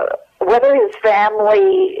whether his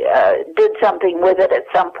family did something with it at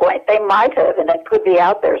some point, they might have, and it could be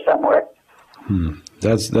out there somewhere.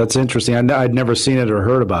 That's interesting. I'd never seen it or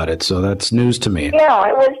heard about it, so that's news to me. Yeah,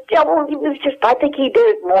 it was just, I think he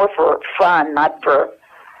did it more for fun, not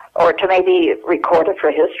or to maybe record it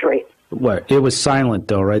for history. What? It was silent,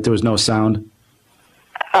 though, right? There was no sound?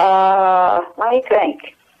 Let me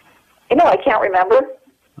think. I can't remember.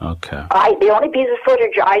 Okay. The only piece of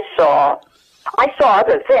footage I saw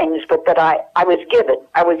other things, but that I was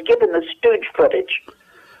given the Stooge footage.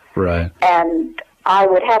 Right. And I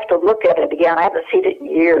would have to look at it again. I haven't seen it in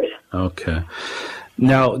years. Okay.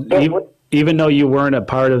 Now, even though you weren't a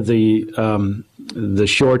part of the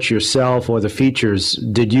shorts yourself or the features,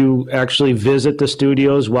 did you actually visit the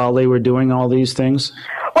studios while they were doing all these things?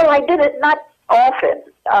 Well, I did it not often.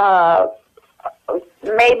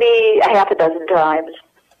 Maybe a half a dozen times.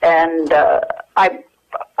 And I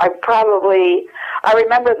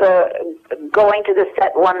remember going to the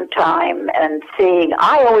set one time and seeing,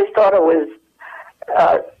 I always thought it was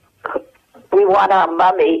We Want Our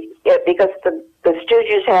Mummy, because the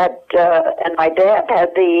Stooges had, and my dad had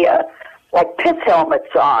the, pith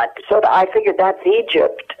helmets on, so I figured that's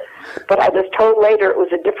Egypt. But I was told later it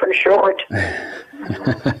was a different short.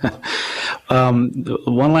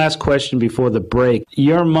 One last question before the break.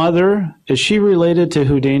 Your mother, is she related to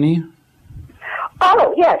Houdini?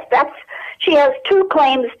 Oh, yes. She has two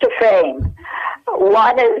claims to fame.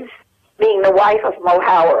 One is being the wife of Moe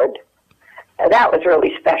Howard. That was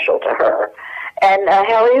really special to her. And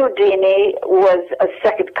Harry Houdini was a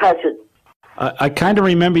second cousin. I kind of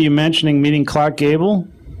remember you mentioning meeting Clark Gable.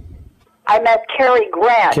 I met Cary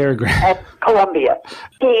Grant at Columbia.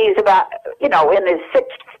 He's about, in his 6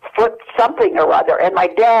 foot something or other. And my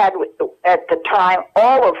dad, at the time,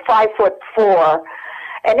 all of 5'4",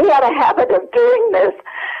 and he had a habit of doing this.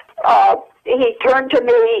 He turned to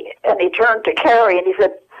me and he turned to Cary and he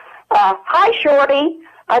said, "Hi, Shorty.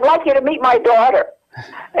 I'd like you to meet my daughter."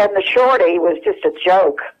 And the Shorty was just a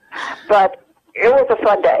joke, but it was a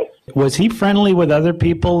fun day. Was he friendly with other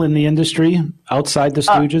people in the industry outside the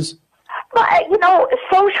Stooges?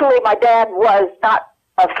 Socially, my dad was not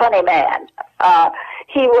a funny man.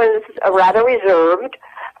 He was rather reserved.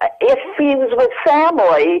 If he was with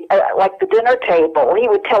family, like the dinner table, he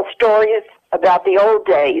would tell stories about the old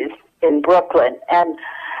days in Brooklyn, and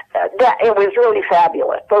it was really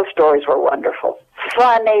fabulous. Those stories were wonderful,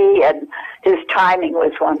 funny, and his timing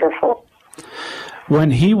was wonderful.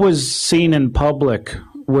 When he was seen in public,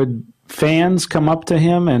 would fans come up to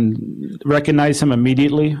him and recognize him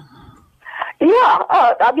immediately? Yeah,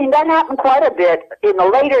 that happened quite a bit in the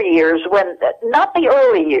later years, not the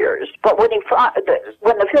early years, but when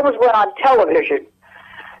the films went on television,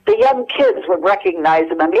 the young kids would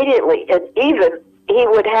recognize him immediately, and even he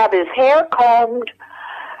would have his hair combed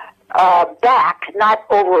back, not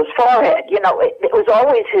over his forehead. It was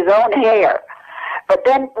always his own hair. But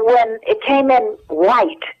then when it came in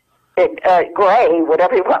white, gray,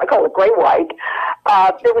 whatever you want to call it, gray-white,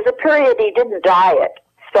 there was a period he didn't dye it.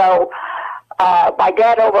 So my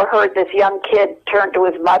dad overheard this young kid turn to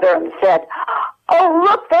his mother and said, "Oh,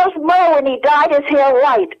 look, there's Moe, and he dyed his hair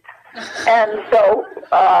white." And so,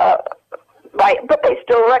 but they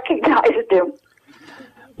still recognized him.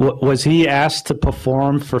 Was he asked to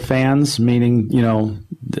perform for fans, meaning,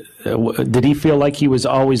 Did he feel like he was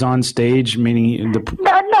always on stage? Meaning No,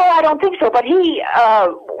 I don't think so. But he,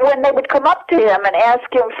 when they would come up to him and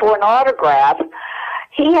ask him for an autograph,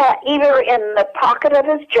 he had either in the pocket of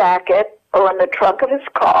his jacket or in the trunk of his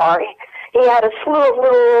car, he had a slew of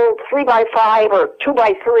little 3x5 or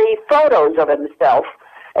 2x3 photos of himself,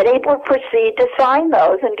 and he would proceed to sign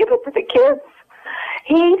those and give it to the kids.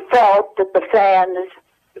 He felt that the fans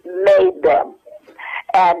made them,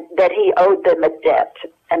 and that he owed them a debt,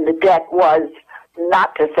 and the debt was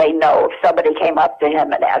not to say no if somebody came up to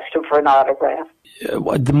him and asked him for an autograph.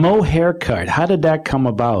 The Moe haircut, how did that come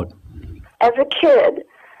about? As a kid,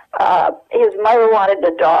 his mother wanted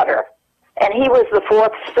a daughter, and he was the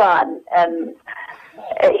fourth son, and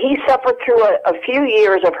he suffered through a few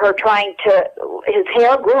years of her trying to, his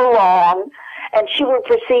hair grew long, and she would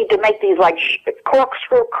proceed to make these like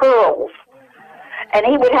corkscrew curls, and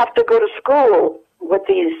he would have to go to school with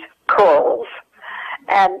these curls.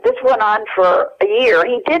 And this went on for a year.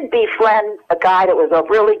 He did befriend a guy that was a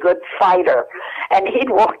really good fighter, and he'd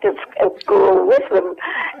walk to school with him,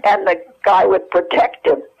 and the guy would protect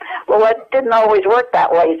him. Well, it didn't always work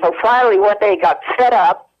that way, so finally one day he got fed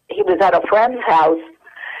up. He was at a friend's house.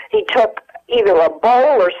 He took either a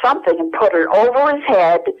bowl or something and put it over his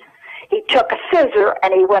head. He took a scissor,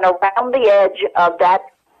 and he went around the edge of that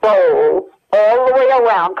bowl, all the way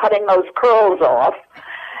around, cutting those curls off,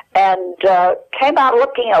 and came out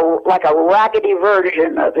looking like a raggedy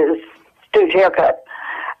version of his Stooge haircut.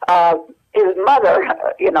 His mother,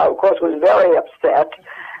 of course, was very upset,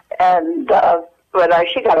 and but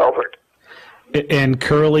she got over it. And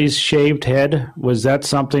Curly's shaved head, was that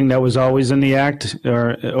something that was always in the act,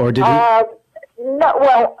 or did he? No,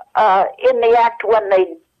 well, in the act when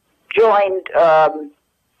they joined,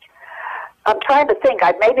 I'm trying to think,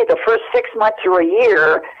 maybe the first 6 months or a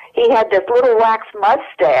year, he had this little wax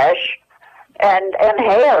mustache and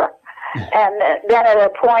hair. And then at a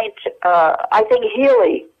point, I think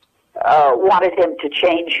Healy wanted him to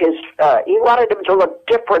change his, he wanted him to look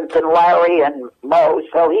different than Larry and Moe,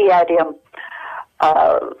 so he had him,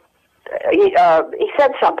 he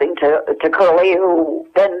said something to Curly, who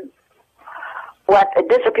then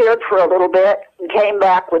disappeared for a little bit and came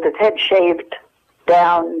back with his head shaved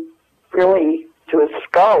down really to his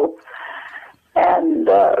skull. And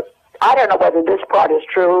I don't know whether this part is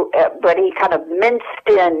true, but he kind of minced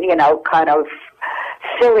in, kind of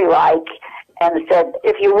silly-like, and said,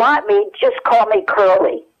 "If you want me, just call me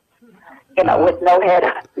Curly," with no hair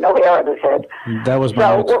on his head. That was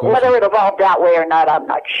my next question. Whether it evolved that way or not, I'm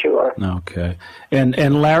not sure. Okay.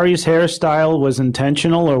 And Larry's hairstyle was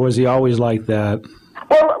intentional, or was he always like that?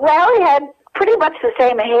 Well, Larry had pretty much the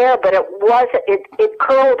same hair, but it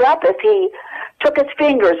curled up if he took his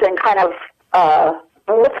fingers and kind of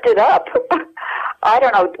lifted up. I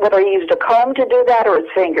don't know whether he used a comb to do that or his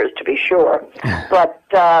fingers, to be sure. But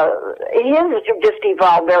his just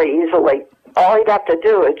evolved very easily. All he'd have to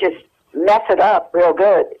do is just mess it up real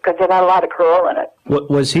good, because it had a lot of curl in it.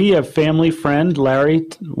 Was he a family friend, Larry?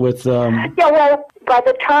 With Yeah, well, by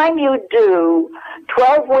the time you do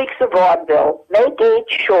 12 weeks of vaudeville, make 8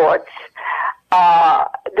 shorts,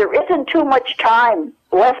 there isn't too much time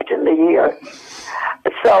left in the year.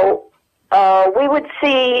 So we would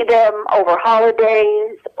see them over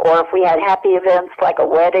holidays, or if we had happy events like a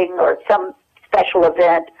wedding or some special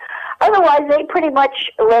event. Otherwise, they pretty much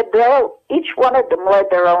each one of them led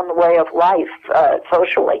their own way of life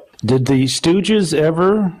socially. Did the Stooges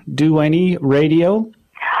ever do any radio?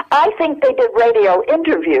 I think they did radio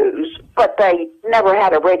interviews, but they never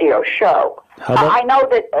had a radio show. I know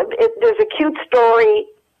that there's a cute story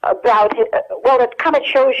about it. Well, it kind of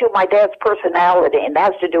shows you my dad's personality, and it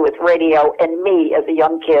has to do with radio and me as a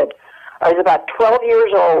young kid. I was about 12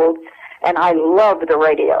 years old, and I loved the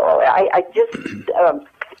radio. I just...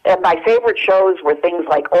 and my favorite shows were things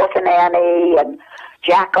like Orphan Annie and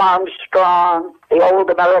Jack Armstrong, the Old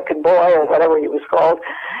American Boy, or whatever he was called.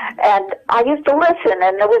 And I used to listen,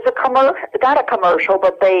 and there was not a commercial,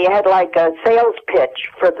 but they had like a sales pitch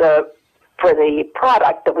for the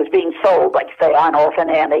product that was being sold, like say on Orphan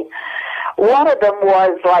Annie. One of them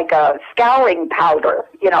was like a scouring powder,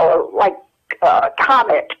 like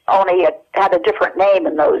Comet, only it had a different name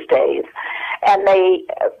in those days. And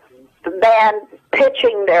the man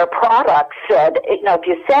pitching their product said, if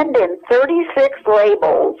you send in 36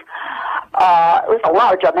 labels, it was a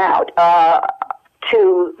large amount,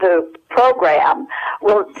 to the program,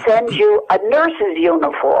 we'll send you a nurse's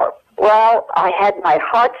uniform. Well, I had my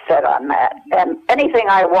heart set on that, and anything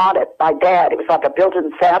I wanted, my dad, it was like a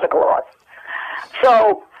built-in Santa Claus.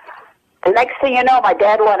 So the next thing you know, my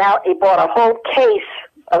dad went out, he bought a whole case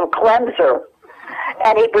of cleanser,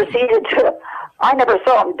 and he proceeded to I never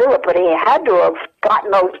saw him do it, but he had to have gotten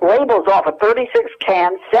those labels off of 36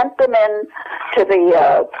 cans, sent them in to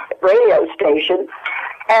the radio station,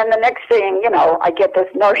 and the next thing, you know, I get this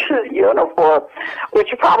nurse's uniform, which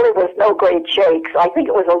probably was no great shakes. I think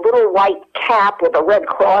it was a little white cap with a red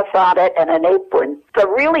cross on it and an apron. The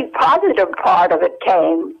really positive part of it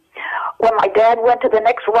came when my dad went to the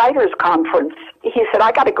next writers' conference. He said,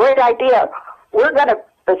 I got a great idea.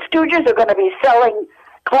 The Stooges are going to be selling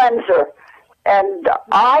cleanser. And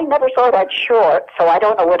I never saw that short, so I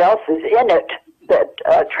don't know what else is in it that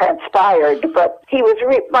transpired. But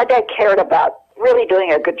my dad cared about really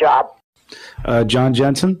doing a good job. John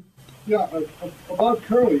Jensen? Yeah, about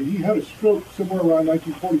Curly, he had a stroke somewhere around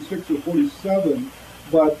 1946 or 47,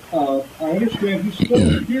 but I understand he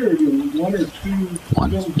still appeared in one or two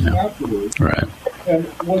films afterwards. Right. And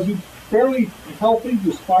was he fairly healthy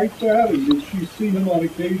despite that? And did she see him on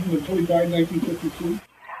occasion until he died in 1952?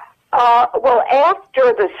 Well,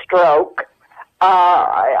 after the stroke,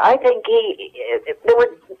 I think there were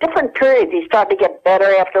different periods. He started to get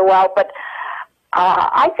better after a while, but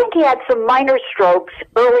I think he had some minor strokes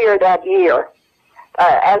earlier that year.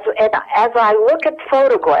 As I look at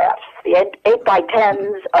photographs, the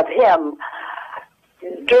 8x10s of him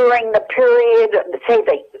during the period,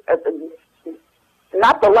 say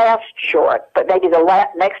not the last short, but maybe the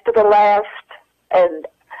next to the last, and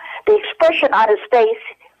the expression on his face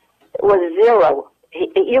was zero.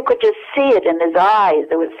 You could just see it in his eyes.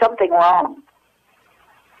 There was something wrong.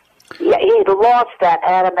 He'd lost that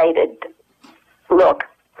animated look.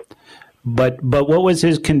 But what was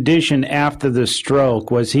his condition after the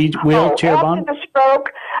stroke? Was he wheelchair bound? After the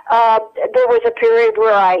stroke, there was a period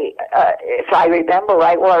where if I remember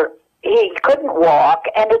right, where he couldn't walk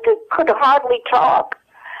and he could hardly talk.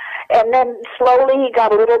 And then slowly he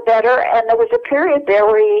got a little better, and there was a period there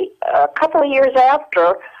where a couple of years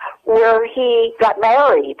after, where he got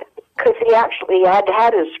married because he actually had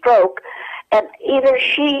had his stroke, and either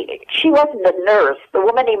she wasn't a nurse, the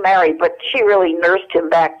woman he married, but she really nursed him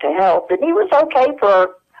back to health, and he was okay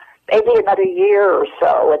for maybe another year or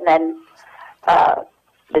so, and then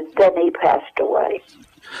he passed away.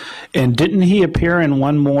 And didn't he appear in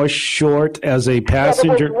one more short as a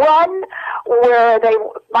passenger? There was one where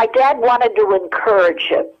my dad wanted to encourage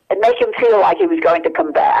him and make him feel like he was going to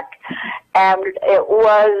come back. And it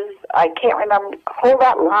was, I can't remember, Hold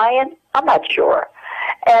That Lion? I'm not sure.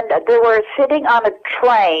 And they were sitting on a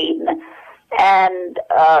train, and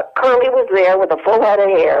Curly was there with a full head of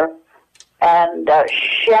hair, and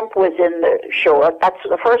Shemp was in the short. That's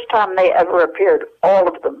the first time they ever appeared, all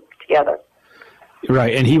of them together.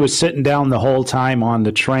 Right, and he was sitting down the whole time on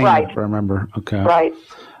the train, right. If I remember. Okay. Right.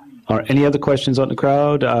 All right. Any other questions on the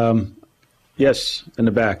crowd? Yes, in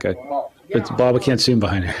the back. It's Bob, I can't see him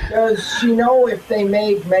behind her. Does she know if they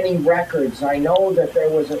made many records? I know that there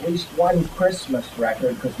was at least one Christmas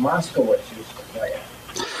record because Moskowitz used to play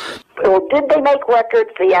it. Well, did they make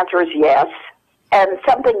records? The answer is yes. And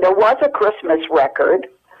there was a Christmas record,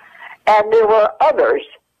 and there were others.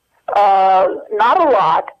 Not a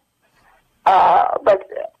lot.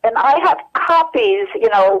 And I have copies,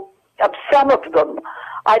 of some of them.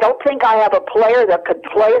 I don't think I have a player that could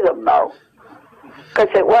play them, though, because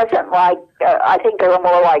it wasn't like, I think they were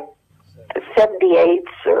more like 78s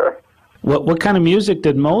or... What kind of music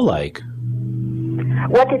did Moe like?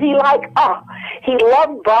 What did he like? Oh, he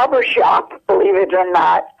loved barbershop, believe it or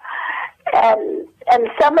not. And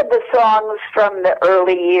some of the songs from the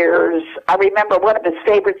early years, I remember one of his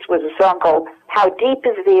favorites was a song called How Deep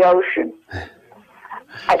is the Ocean.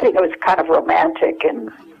 I think it was kind of romantic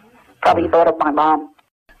and probably thought of my mom.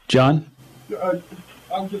 John?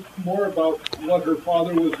 I'm just more about what her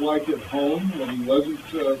father was like at home when he wasn't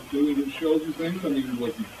doing his shows and things. I mean,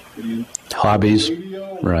 was he hobbies?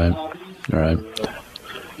 Radio, right. Hobbies, right.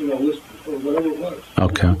 List or whatever it was.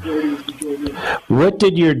 Okay. What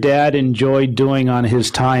did your dad enjoy doing on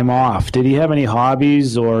his time off? Did he have any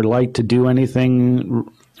hobbies or like to do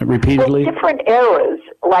anything repeatedly? Well, different eras.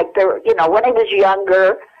 Like when he was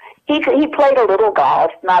younger, he played a little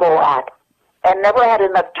golf, not a lot, and never had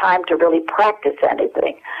enough time to really practice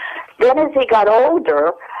anything. Then as he got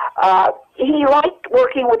older, he liked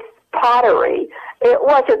working with pottery. It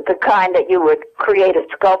wasn't the kind that you would create a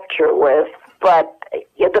sculpture with, but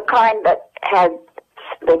the kind that had,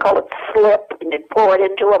 they call it slip, and you'd pour it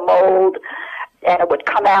into a mold, and it would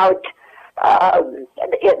come out, and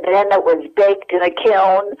then it was baked in a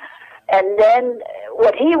kiln. And then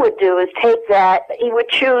what he would do is take that, he would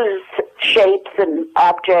choose shapes and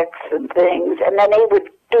objects and things, and then he would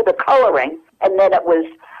do the coloring, and then it was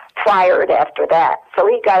fired after that. So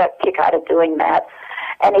he got a kick out of doing that.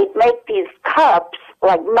 And he'd make these cups,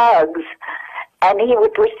 like mugs, and he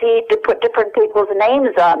would proceed to put different people's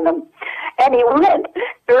names on them. And he went,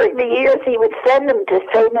 during the years, he would send them to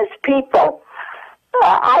famous people.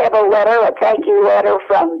 I have a letter, a thank you letter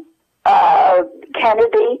from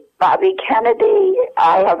Kennedy, Bobby Kennedy.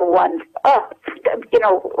 I have one,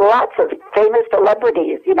 lots of famous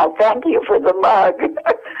celebrities, thank you for the mug.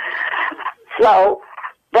 So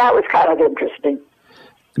that was kind of interesting.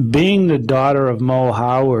 Being the daughter of Moe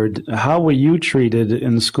Howard, how were you treated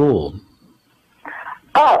in school?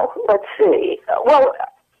 Oh, let's see. Well,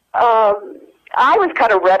 I was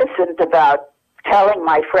kind of reticent about telling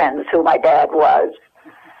my friends who my dad was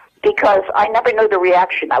because I never knew the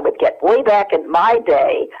reaction I would get. Way back in my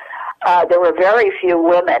day, there were very few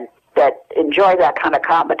women that enjoyed that kind of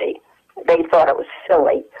comedy. They thought it was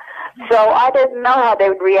silly. So I didn't know how they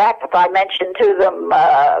would react if I mentioned to them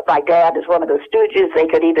my dad is one of the Stooges. They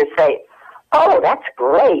could either say, oh, that's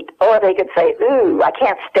great, or they could say, ooh, I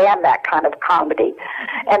can't stand that kind of comedy.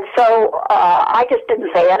 And so I just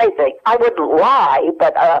didn't say anything. I wouldn't lie,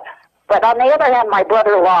 but on the other hand, my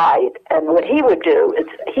brother lied. And what he would do is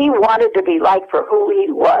he wanted to be liked for who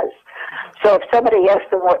he was. So if somebody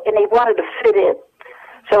asked him and he wanted to fit in.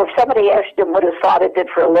 So if somebody asked him what his father did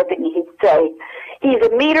for a living, he'd say, he's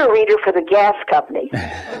a meter reader for the gas company.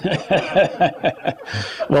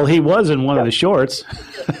 Well, he was in one of the shorts.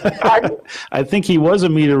 Pardon? I think he was a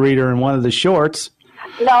meter reader in one of the shorts.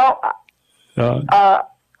 No,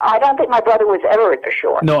 I don't think my brother was ever in the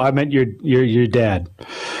shorts. No, I meant your dad.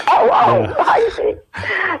 Oh, Yeah. I see.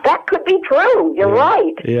 That could be true. You're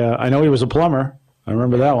right. Yeah, I know he was a plumber. I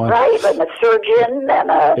remember that one. Right, and a surgeon,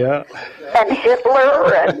 and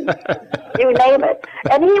Hitler, and you name it.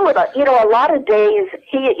 And he would, a lot of days,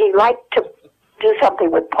 he liked to do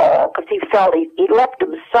something with Paul, because he felt he left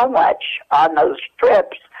him so much on those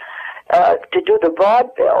trips to do the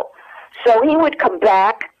vaudeville. So he would come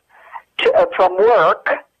back from work,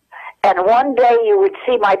 and one day you would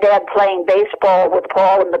see my dad playing baseball with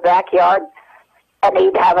Paul in the backyard, and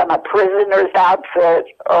he'd have him a prisoner's outfit,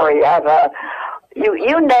 or he'd have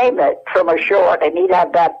you name it, from a short, and he'd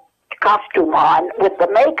have that costume on with the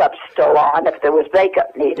makeup still on if there was makeup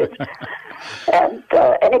needed. And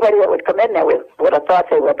anybody that would come in there would have thought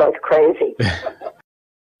they were both crazy.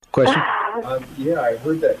 Question? Yeah, I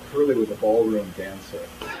heard that Curly was a ballroom dancer.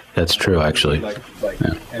 That's true, actually.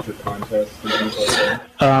 Enter contests and things like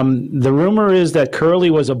that. The rumor is that Curly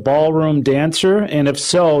was a ballroom dancer, and if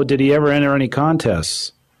so, did he ever enter any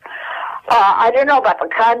contests? I don't know about the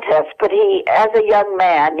contest, but as a young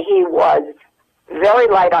man, he was very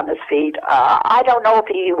light on his feet. I don't know if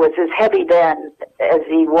he was as heavy then as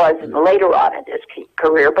he was later on in his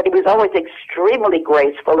career, but he was always extremely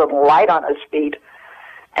graceful and light on his feet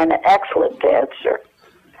and an excellent dancer.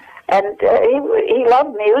 And he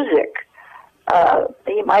loved music.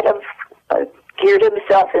 He might have geared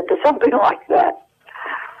himself into something like that.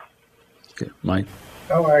 Okay, Mike?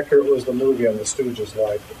 How accurate was the movie on the Stooges'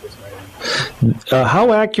 life that was made?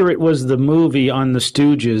 How accurate was the movie on the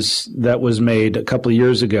Stooges that was made a couple of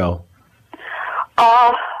years ago?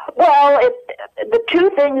 Well, the two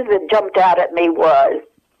things that jumped out at me were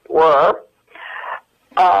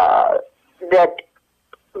that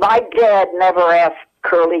my dad never asked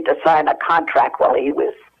Curly to sign a contract while he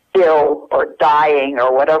was ill or dying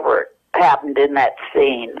or whatever happened in that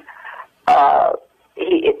scene.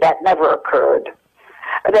 That never occurred.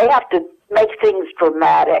 They have to make things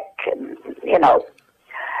dramatic, and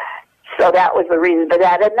so that was the reason for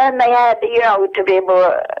that. And then they had, to be able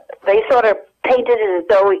to, they sort of painted it as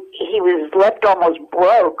though he was left almost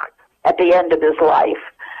broke at the end of his life,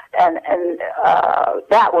 and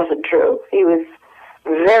that wasn't true. He was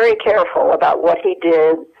very careful about what he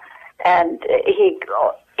did, and he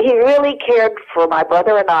really cared for my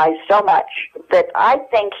brother and I so much that I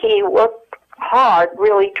think he worked hard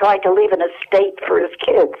really trying to leave an estate for his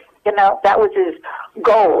kids. That was his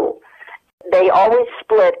goal. They always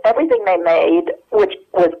split everything they made, which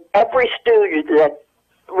was every stooge that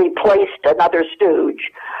replaced another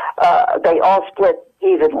stooge. They all split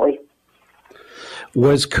evenly.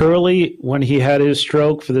 Was Curly, when he had his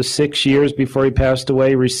stroke for the 6 years before he passed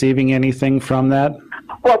away, receiving anything from that?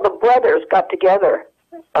 Well, the brothers got together.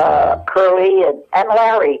 Curly and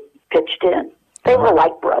Larry pitched in. They were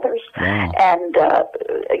like brothers, and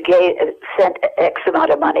sent X amount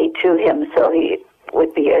of money to him so he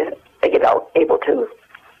would be, able to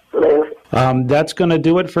live. That's going to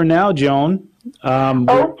do it for now, Joan.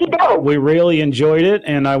 We really enjoyed it,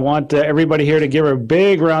 and I want everybody here to give her a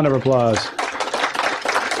big round of applause.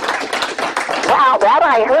 Wow, that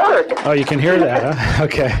I heard. Oh, you can hear that, huh?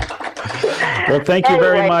 Okay. Well, thank you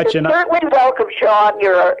very much. And certainly welcome, Sean.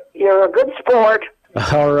 You're a good sport.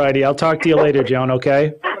 All righty. I'll talk to you later, Joan,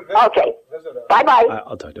 okay? Okay. Bye-bye.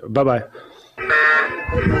 I'll talk to her. Bye-bye.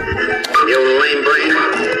 You lame brain.